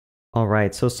All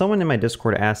right, so someone in my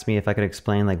Discord asked me if I could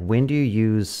explain like when do you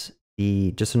use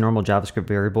just a normal JavaScript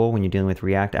variable when you're dealing with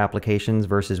React applications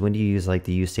versus when do you use like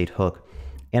the useState hook?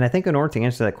 And I think in order to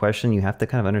answer that question, you have to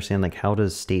kind of understand like how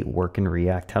does state work in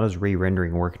React? How does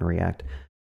re-rendering work in React?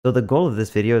 So the goal of this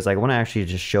video is like, I want to actually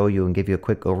just show you and give you a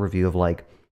quick overview of like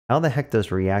how the heck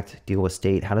does React deal with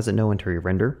state? How does it know when to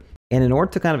re-render? And in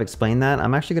order to kind of explain that,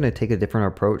 I'm actually going to take a different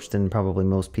approach than probably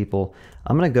most people.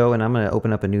 I'm going to go and I'm going to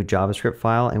open up a new JavaScript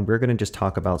file and we're going to just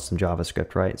talk about some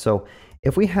JavaScript, right? So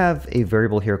if we have a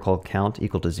variable here called count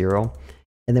equal to 0,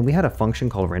 and then we had a function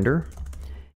called render,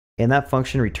 and that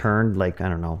function returned like, I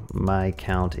don't know, my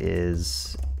count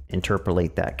is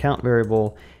interpolate that count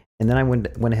variable, and then I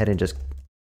went ahead and just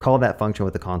called that function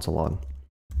with the console log.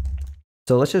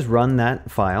 So let's just run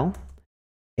that file.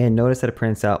 And notice that it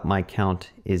prints out my count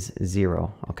is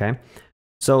 0, okay?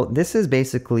 So this is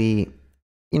basically,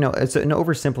 you know, it's an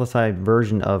oversimplified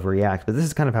version of React, but this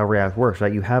is kind of how React works,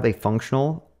 right? You have a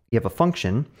function,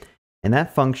 and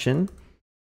that function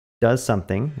does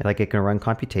something, like it can run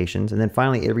computations, and then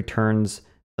finally it returns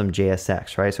some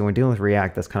JSX, right? So when we're dealing with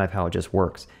React, that's kind of how it just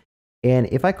works. And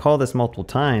if I call this multiple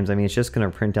times, I mean, it's just gonna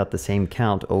print out the same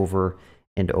count over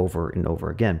and over and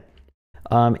over again.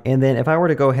 And then if I were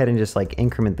to go ahead and just like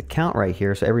increment the count right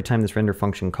here, so every time this render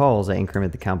function calls, I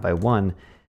increment the count by 1,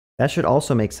 that should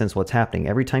also make sense what's happening.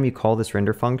 Every time you call this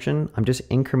render function, I'm just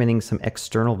incrementing some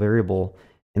external variable.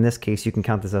 In this case, you can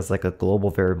count this as like a global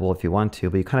variable if you want to,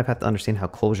 but you kind of have to understand how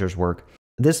closures work.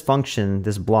 This function,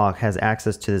 this block, has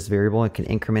access to this variable and can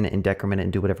increment it and decrement it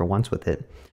and do whatever it wants with it,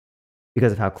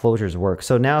 because of how closures work.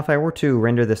 So now if I were to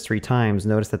render this 3 times,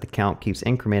 notice that the count keeps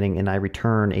incrementing and I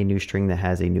return a new string that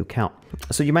has a new count.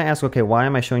 So you might ask, okay, why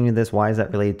am I showing you this? Why is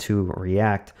that related to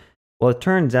React? Well, it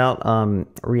turns out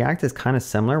React is kind of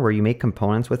similar where you make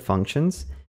components with functions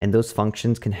and those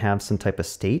functions can have some type of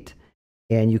state.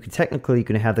 And you can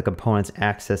have the components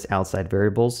access outside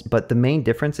variables, but the main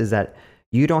difference is that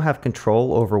you don't have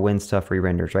control over when stuff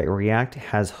re-renders, right? React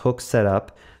has hooks set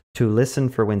up to listen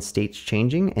for when state's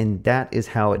changing, and that is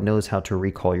how it knows how to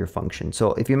recall your function.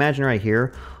 So if you imagine right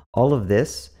here, all of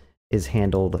this is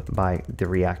handled by the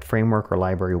React framework or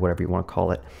library, whatever you want to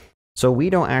call it. So we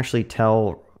don't actually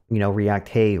tell, you know, React,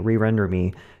 hey, re-render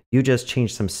me. You just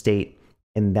change some state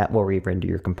and that will re-render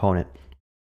your component.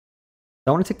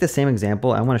 I want to take the same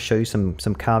example. I want to show you some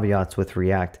caveats with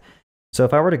React. So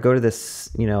if I were to go to this,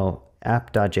 you know,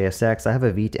 app.jsx, I have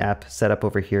a Vite app set up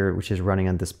over here, which is running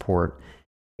on this port.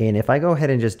 And if I go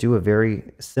ahead and just do a very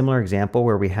similar example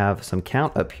where we have some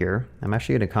count up here, I'm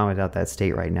actually going to comment out that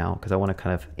state right now because I want to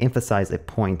kind of emphasize a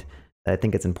point that I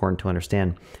think it's important to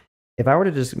understand. If I were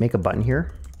to just make a button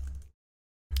here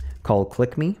called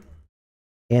click me,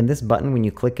 and this button, when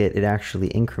you click it, it actually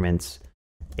increments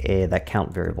that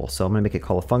count variable. So I'm going to make it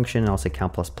call a function and I'll say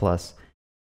count plus plus.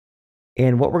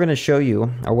 And what we're going to show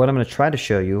you, or what I'm going to try to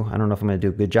show you, I don't know if I'm going to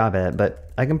do a good job at it,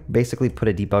 but I can basically put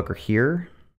a debugger here.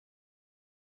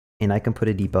 And I can put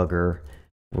a debugger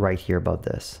right here above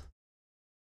this.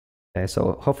 Okay,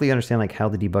 so hopefully you understand like how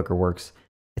the debugger works.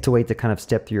 It's a way to kind of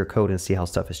step through your code and see how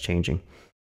stuff is changing.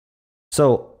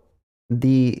 So let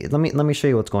me show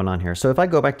you what's going on here. So if I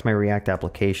go back to my React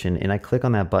application and I click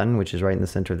on that button, which is right in the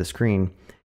center of the screen,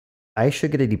 I should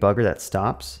get a debugger that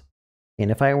stops. And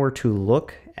if I were to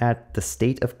look at the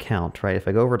state of count, right? If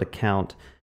I go over to count,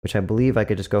 which I believe I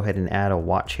could just go ahead and add a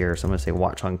watch here. So I'm going to say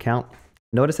watch on count.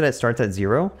 Notice that it starts at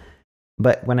 0.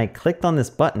 But when I clicked on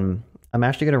this button, I'm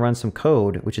actually going to run some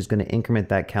code, which is going to increment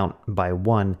that count by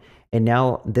 1. And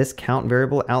now this count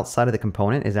variable outside of the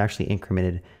component is actually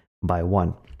incremented by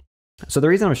 1. So the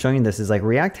reason I'm showing you this is like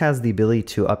React has the ability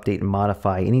to update and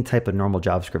modify any type of normal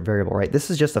JavaScript variable, right? This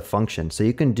is just a function. So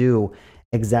you can do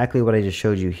exactly what I just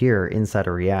showed you here inside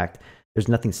of React. There's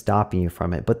nothing stopping you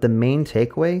from it. But the main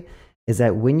takeaway is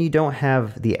that when you don't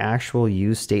have the actual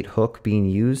useState hook being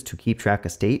used to keep track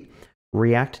of state,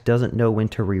 React doesn't know when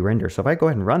to re-render. So if I go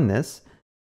ahead and run this,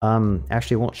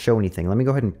 actually it won't show anything. Let me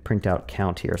go ahead and print out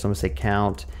count here. So I'm going to say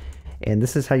count, and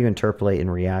this is how you interpolate in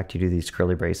React. You do these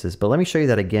curly braces. But let me show you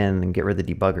that again and get rid of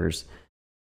the debuggers.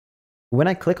 When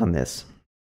I click on this,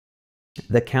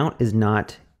 the count is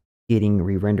not getting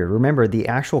re-rendered. Remember, the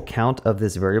actual count of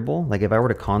this variable, like if I were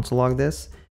to console log this,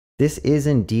 this is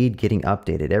indeed getting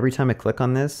updated. Every time I click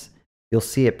on this, you'll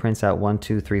see it prints out 1,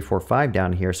 2, 3, 4, 5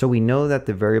 down here. So we know that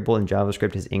the variable in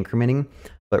JavaScript is incrementing,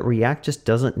 but React just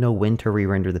doesn't know when to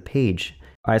re-render the page.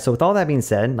 All right, so with all that being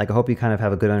said, like I hope you kind of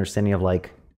have a good understanding of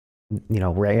like, you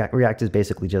know, React is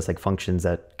basically just like functions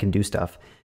that can do stuff.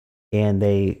 And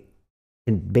they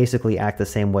can basically act the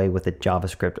same way with a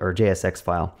JavaScript or JSX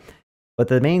file. But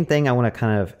the main thing I want to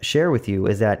kind of share with you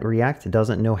is that React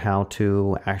doesn't know how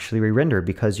to actually re-render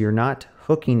because you're not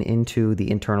hooking into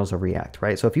the internals of React,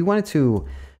 right? So if you wanted to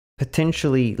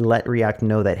potentially let React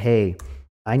know that, hey,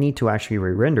 I need to actually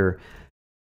re-render,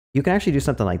 you can actually do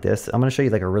something like this. I'm going to show you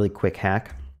like a really quick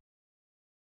hack.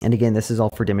 And again, this is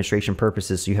all for demonstration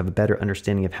purposes, so you have a better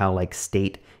understanding of how like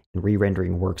state and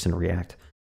re-rendering works in React.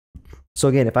 So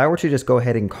again, if I were to just go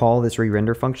ahead and call this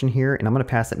re-render function here, and I'm going to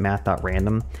pass it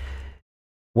math.random,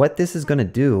 what this is going to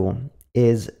do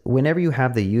is whenever you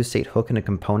have the useState hook in a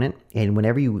component, and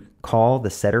whenever you call the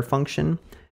setter function,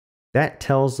 that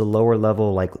tells the lower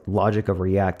level like logic of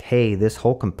React, hey, this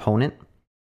whole component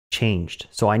changed.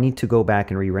 So I need to go back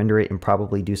and re-render it and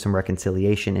probably do some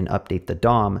reconciliation and update the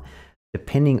DOM,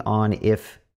 depending on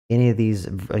if any of these,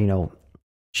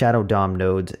 shadow DOM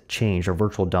nodes changed, or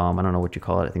virtual DOM. I don't know what you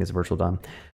call it. I think it's a virtual DOM.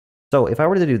 So if I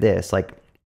were to do this, like,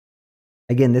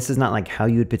 again, this is not like how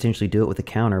you would potentially do it with a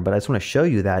counter, but I just want to show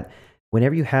you that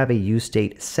whenever you have a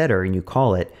useState setter and you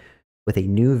call it with a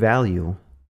new value,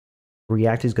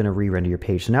 React is going to re-render your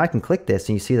page. So now I can click this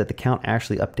and you see that the count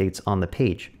actually updates on the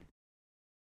page.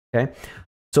 Okay.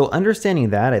 So understanding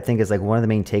that, I think, is like one of the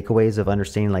main takeaways of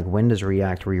understanding like when does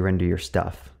React re-render your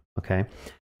stuff. Okay.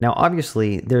 Now,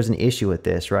 obviously there's an issue with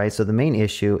this, right? So the main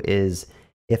issue is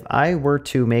if I were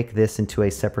to make this into a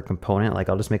separate component, like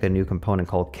I'll just make a new component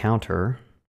called counter.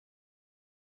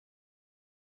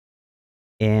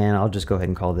 And I'll just go ahead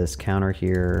and call this counter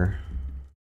here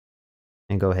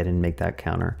and go ahead and make that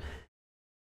counter.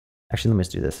 Actually, let me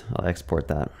just do this. I'll export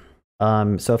that.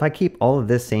 So if I keep all of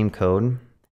this same code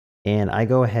and I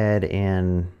go ahead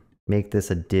and make this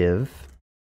a div.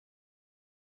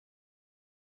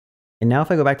 And now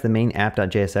if I go back to the main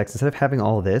app.jsx, instead of having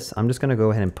all of this, I'm just going to go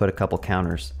ahead and put a couple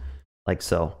counters like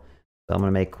so. So I'm going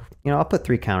to make, I'll put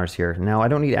 3 counters here. Now I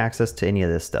don't need access to any of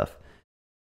this stuff,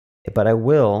 but I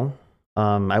will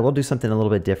do something a little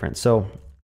bit different. So, all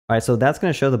right, so that's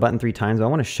going to show the button 3 times. But I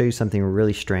want to show you something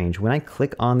really strange. When I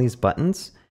click on these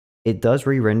buttons, it does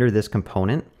re-render this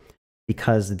component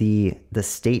because the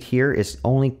state here is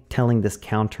only telling this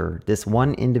counter, this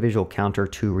one individual counter,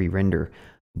 to re-render.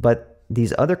 But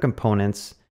these other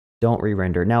components don't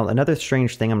re-render. Now, another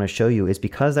strange thing I'm going to show you is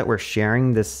because that we're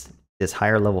sharing this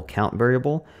higher level count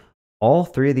variable, all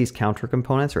 3 of these counter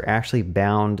components are actually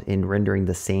bound in rendering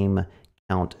the same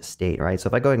count state, right? So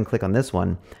if I go ahead and click on this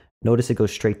one, notice it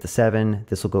goes straight to 7.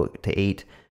 This will go to 8.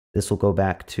 This will go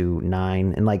back to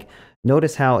 9. And like,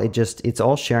 notice how it's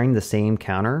all sharing the same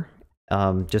counter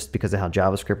just because of how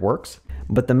JavaScript works.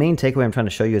 But the main takeaway I'm trying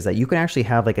to show you is that you can actually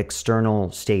have like external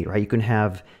state, right? You can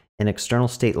have an external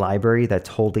state library that's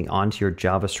holding onto your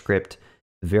JavaScript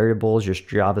variables, your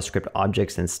JavaScript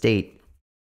objects and state.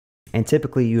 And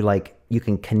typically you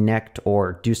can connect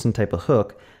or do some type of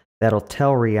hook that'll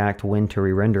tell React when to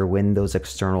re-render when those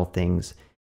external things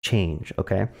change.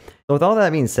 Okay. So with all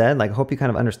that being said, like, I hope you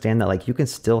kind of understand that like you can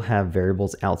still have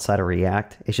variables outside of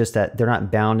React. It's just that they're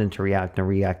not bound into React and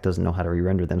React doesn't know how to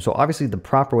re-render them. So obviously the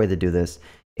proper way to do this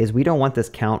is we don't want this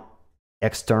count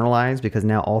externalized because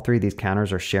now all 3 of these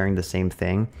counters are sharing the same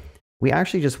thing. We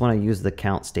actually just want to use the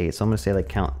count state. So I'm going to say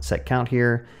like set count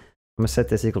here. I'm going to set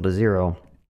this equal to 0.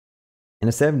 And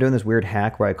instead of doing this weird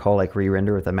hack where I call like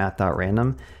re-render with a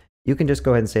math.random, you can just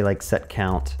go ahead and say like set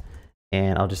count,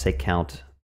 and I'll just say count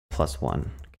 +1.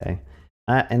 Okay.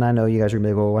 And I know you guys are gonna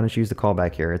be like, well, why don't you use the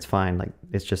callback here? It's fine. Like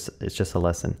it's just a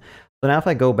lesson. So now if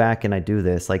I go back and I do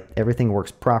this, like everything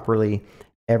works properly.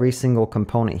 Every single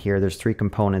component here, there's 3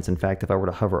 components. In fact, if I were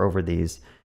to hover over these,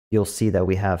 you'll see that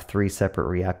we have 3 separate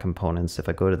React components. If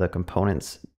I go to the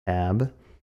components tab,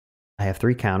 I have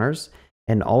 3 counters,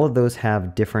 and all of those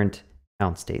have different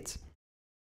count states.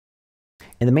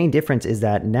 And the main difference is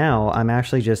that now I'm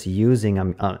actually just using,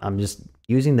 I'm just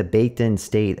using the baked in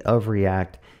state of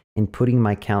React and putting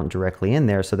my count directly in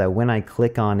there so that when I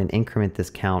click on and increment this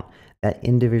count, that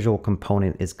individual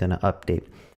component is going to update.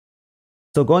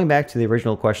 So going back to the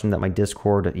original question that my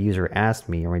Discord user asked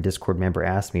me, or my Discord member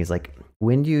asked me, is like,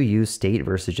 when do you use state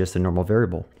versus just a normal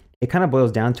variable? It kind of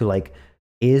boils down to like,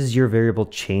 is your variable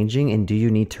changing and do you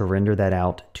need to render that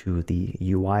out to the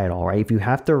UI at all, right? If you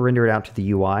have to render it out to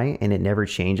the UI and it never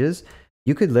changes,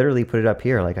 you could literally put it up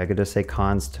here. Like I could just say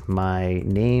const my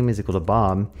name is equal to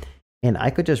Bob, and I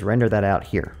could just render that out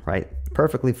here, right?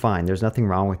 Perfectly fine. There's nothing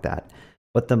wrong with that.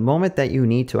 But the moment that you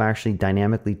need to actually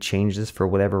dynamically change this for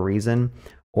whatever reason,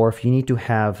 or if you need to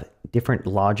have different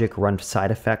logic run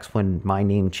side effects when my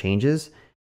name changes,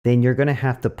 then you're going to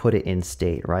have to put it in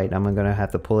state, right? I'm going to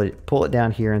have to pull it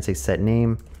down here and say set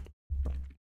name.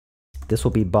 This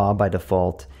will be Bob by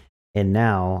default. And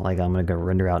now, like, I'm going to go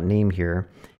render out name here.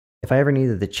 if I ever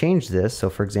needed to change this, so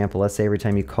for example, let's say every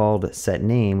time you called set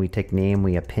name, we take name,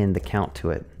 we append the count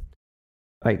to it.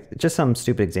 Like, just some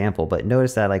stupid example, but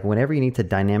notice that like whenever you need to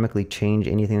dynamically change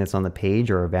anything that's on the page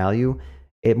or a value,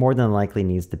 it more than likely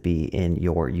needs to be in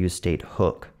your useState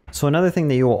hook. So another thing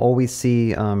that you will always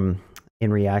see in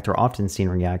React, or often see in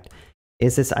React,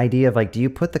 is this idea of like, do you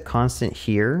put the constant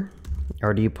here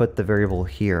or do you put the variable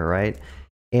here, right?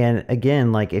 And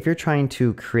again, like if you're trying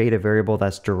to create a variable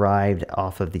that's derived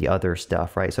off of the other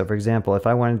stuff, right? So for example, if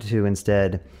I wanted to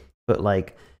instead put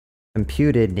like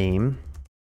computed name,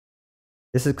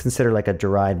 this is considered like a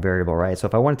derived variable, right? So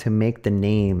if I wanted to make the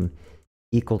name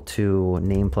equal to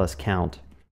name plus count,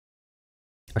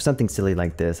 or something silly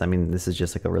like this, I mean, this is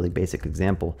just like a really basic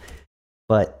example.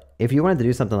 But if you wanted to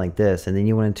do something like this, and then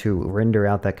you wanted to render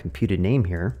out that computed name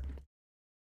here,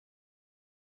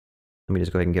 let me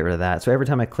just go ahead and get rid of that. So every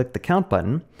time I click the count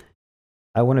button,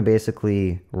 I want to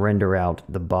basically render out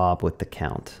the Bob with the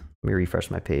count. Let me refresh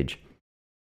my page.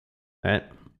 All right.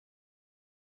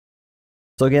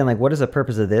 So again, like what is the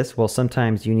purpose of this? Well,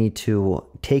 sometimes you need to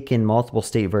take in multiple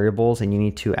state variables and you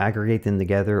need to aggregate them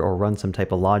together or run some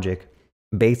type of logic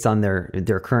based on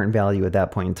their current value at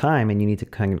that point in time, and you need to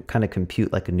kind of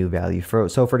compute like a new value.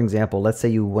 So for example, let's say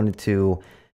you wanted to,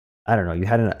 I don't know, you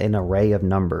had an array of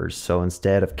numbers. So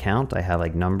instead of count, I have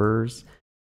like numbers,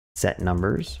 set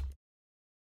numbers.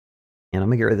 And I'm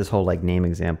gonna get rid of this whole like name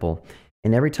example.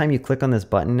 And every time you click on this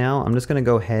button now, I'm just gonna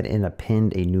go ahead and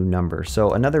append a new number.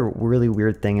 So another really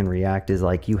weird thing in React is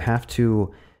like you have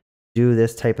to do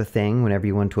this type of thing whenever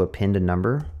you want to append a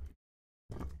number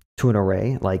to an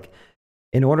array. Like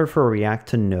in order for React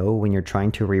to know when you're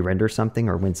trying to re-render something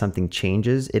or when something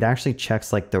changes, it actually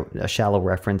checks like a shallow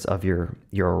reference of your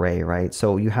array, right?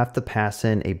 So you have to pass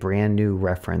in a brand new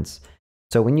reference.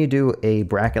 So when you do a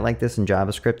bracket like this in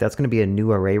JavaScript, that's going to be a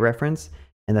new array reference.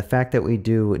 And the fact that we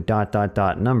do ...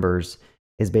 numbers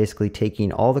is basically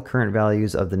taking all the current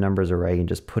values of the numbers array and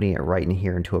just putting it right in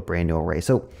here into a brand new array.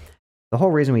 So the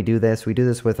whole reason we do this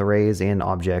with arrays and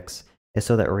objects, is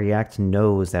so that React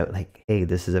knows that like, hey,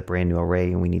 this is a brand new array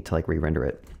and we need to like re-render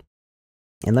it.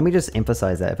 And let me just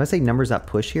emphasize that if I say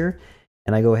numbers.push here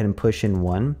and I go ahead and push in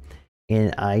 1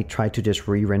 and I try to just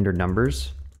re-render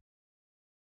numbers,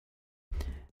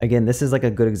 again, this is like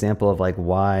a good example of like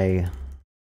why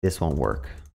this won't work.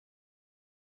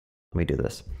 Let me do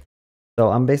this.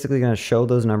 So I'm basically going to show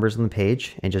those numbers on the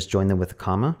page and just join them with a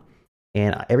comma.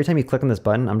 And every time you click on this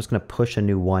button, I'm just going to push a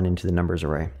new 1 into the numbers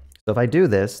array. So if I do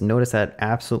this, notice that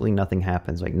absolutely nothing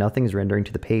happens. Like nothing is rendering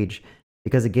to the page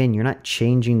because again, you're not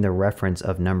changing the reference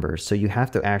of numbers. So you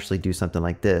have to actually do something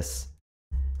like this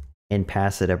and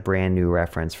pass it a brand new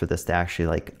reference for this to actually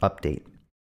like update.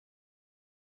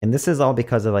 And this is all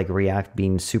because of like React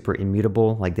being super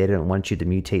immutable. Like they didn't want you to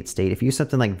mutate state. If you use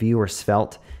something like Vue or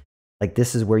Svelte, like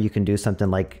this is where you can do something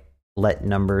like let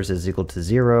numbers is equal to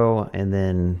 0 and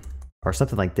then, or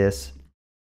something like this.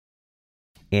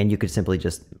 And you could simply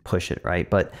just push it, right?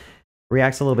 But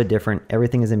React's a little bit different.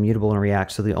 Everything is immutable in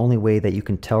React. So the only way that you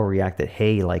can tell React that,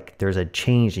 hey, like there's a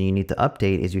change and you need to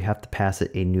update is you have to pass it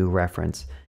a new reference.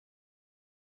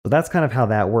 So that's kind of how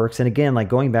that works. And again, like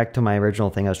going back to my original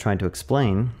thing I was trying to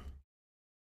explain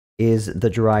is the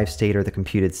derived state or the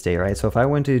computed state, right? So if I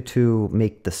wanted to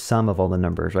make the sum of all the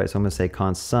numbers, right? So I'm gonna say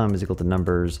const sum is equal to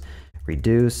numbers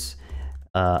reduce.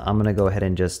 I'm gonna go ahead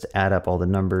and just add up all the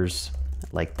numbers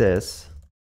like this.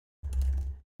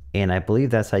 And I believe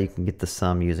that's how you can get the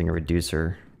sum using a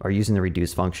reducer or using the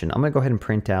reduce function. I'm going to go ahead and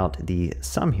print out the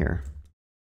sum here.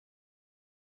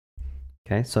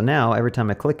 Okay, so now every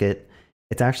time I click it,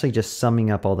 it's actually just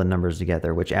summing up all the numbers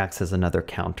together, which acts as another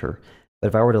counter. But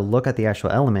if I were to look at the actual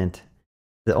element,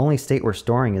 the only state we're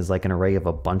storing is like an array of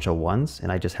a bunch of ones,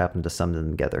 and I just happen to sum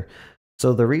them together.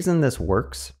 So the reason this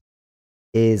works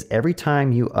is every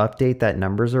time you update that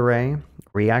numbers array,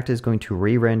 React is going to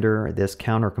re-render this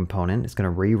counter component. It's going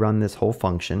to rerun this whole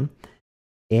function,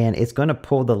 and it's going to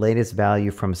pull the latest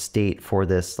value from state for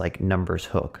this like numbers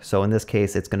hook. So in this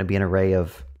case, it's going to be an array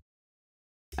of,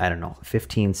 I don't know,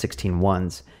 15, 16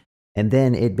 ones. And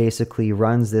then it basically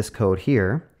runs this code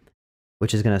here,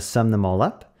 which is going to sum them all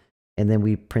up. And then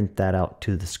we print that out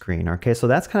to the screen. Okay, so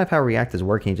that's kind of how React is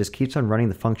working. It just keeps on running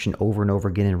the function over and over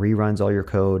again and reruns all your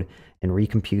code and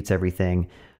recomputes everything.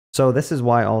 So this is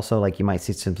why also like you might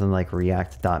see something like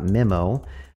react.memo,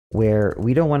 where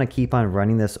we don't want to keep on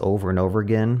running this over and over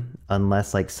again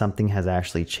unless like something has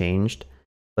actually changed.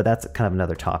 But that's kind of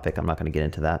another topic. I'm not going to get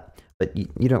into that. But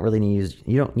you don't really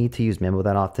need to use memo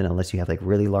that often unless you have like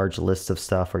really large lists of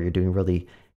stuff or you're doing really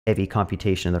heavy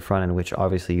computation in the front end, which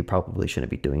obviously you probably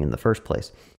shouldn't be doing in the first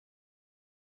place.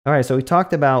 All right, so we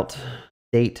talked about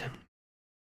state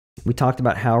We talked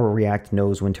about how React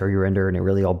knows when to re-render, and it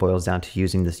really all boils down to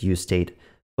using this useState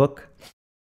hook.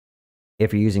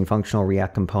 If you're using functional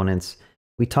React components,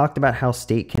 we talked about how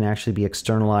state can actually be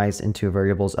externalized into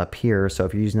variables up here. So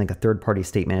if you're using like a third-party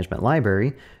state management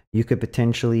library, you could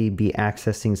potentially be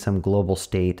accessing some global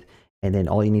state, and then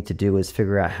all you need to do is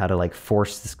figure out how to like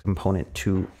force this component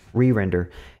to re-render.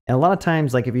 And a lot of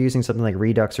times, like if you're using something like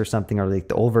Redux or something, or like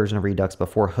the old version of Redux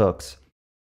before hooks,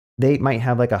 they might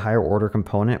have like a higher order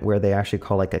component where they actually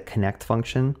call like a connect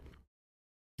function.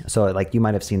 So like you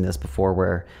might have seen this before,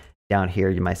 where down here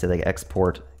you might say like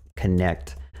export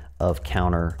connect of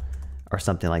counter or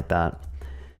something like that.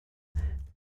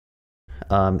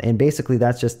 And basically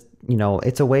that's just, you know,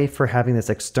 it's a way for having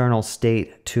this external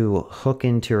state to hook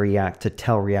into React to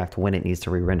tell React when it needs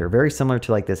to re-render. Very similar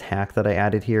to like this hack that I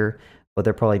added here, but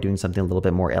they're probably doing something a little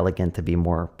bit more elegant to be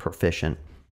more proficient.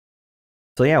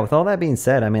 So yeah, with all that being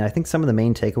said, I mean, I think some of the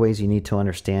main takeaways you need to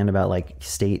understand about like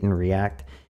state in React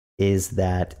is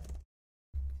that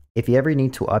if you ever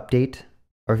need to update,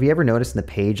 or if you ever notice in the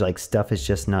page like stuff is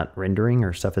just not rendering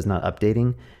or stuff is not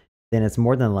updating, then it's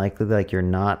more than likely like you're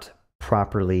not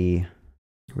properly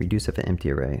reduce if an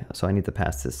empty array. So I need to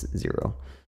pass this 0.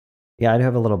 Yeah, I do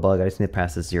have a little bug. I just need to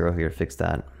pass this 0 here to fix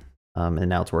that. And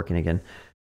now it's working again.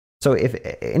 So if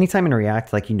anytime in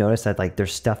React, like you notice that like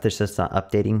there's stuff that's just not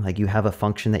updating, like you have a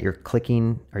function that you're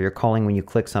clicking or you're calling when you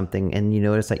click something, and you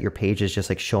notice that your page is just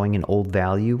like showing an old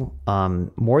value,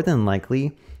 more than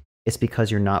likely it's because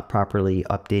you're not properly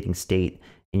updating state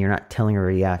and you're not telling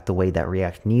React the way that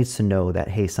React needs to know that,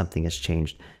 hey, something has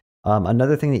changed.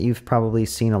 Another thing that you've probably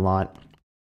seen a lot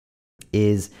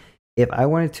is if I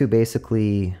wanted to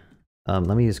basically, let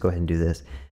me just go ahead and do this.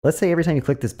 Let's say every time you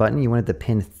click this button, you wanted to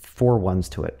pin 4 ones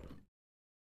to it.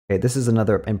 Okay, this is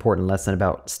another important lesson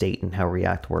about state and how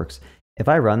React works. If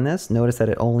I run this, notice that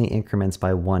it only increments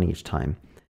by 1 each time.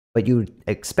 But you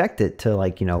expect it to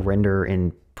like, you know, render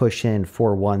and push in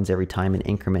 4 ones every time and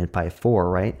increment by 4,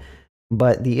 right?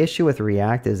 But the issue with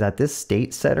React is that this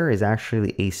state setter is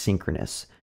actually asynchronous.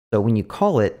 So when you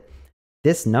call it,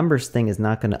 this numbers thing is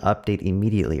not going to update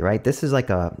immediately, right? This is like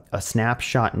a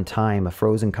snapshot in time, a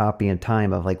frozen copy in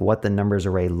time of like what the numbers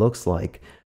array looks like.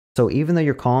 So even though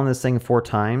you're calling this thing 4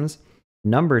 times,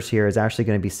 numbers here is actually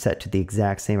going to be set to the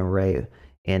exact same array.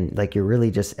 And like you're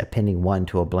really just appending 1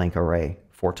 to a blank array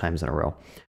 4 times in a row.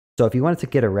 So if you wanted to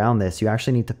get around this, you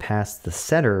actually need to pass the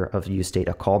setter of useState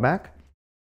a callback.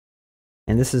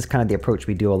 And this is kind of the approach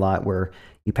we do a lot, where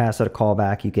you pass out a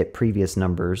callback, you get previous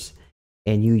numbers,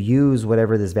 and you use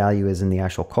whatever this value is in the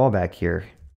actual callback here,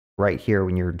 right here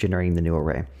when you're generating the new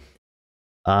array.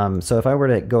 So if I were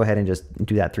to go ahead and just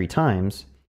do that 3 times,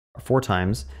 or 4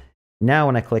 times, now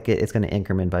when I click it, it's going to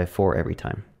increment by 4 every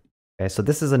time. Okay, so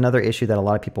this is another issue that a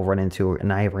lot of people run into,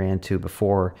 and I ran into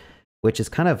before, which is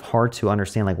kind of hard to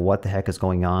understand, like what the heck is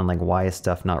going on, like why is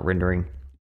stuff not rendering?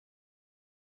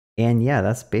 And yeah,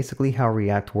 that's basically how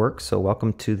React works. So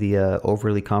welcome to the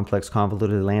overly complex,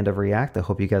 convoluted land of React. I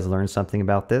hope you guys learned something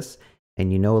about this,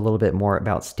 and you know a little bit more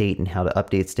about state and how to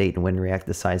update state and when React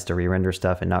decides to re-render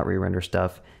stuff and not re-render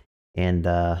stuff. And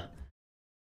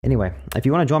anyway, if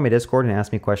you want to join my Discord and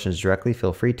ask me questions directly,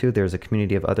 feel free to. There's a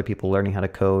community of other people learning how to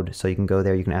code, so you can go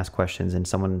there, you can ask questions, and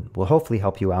someone will hopefully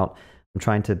help you out. I'm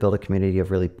trying to build a community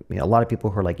of really, you know, a lot of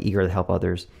people who are like eager to help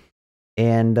others.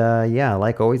 And yeah,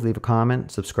 like always, leave a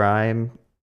comment, subscribe,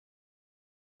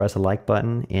 press the like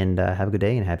button, and have a good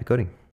day and happy coding.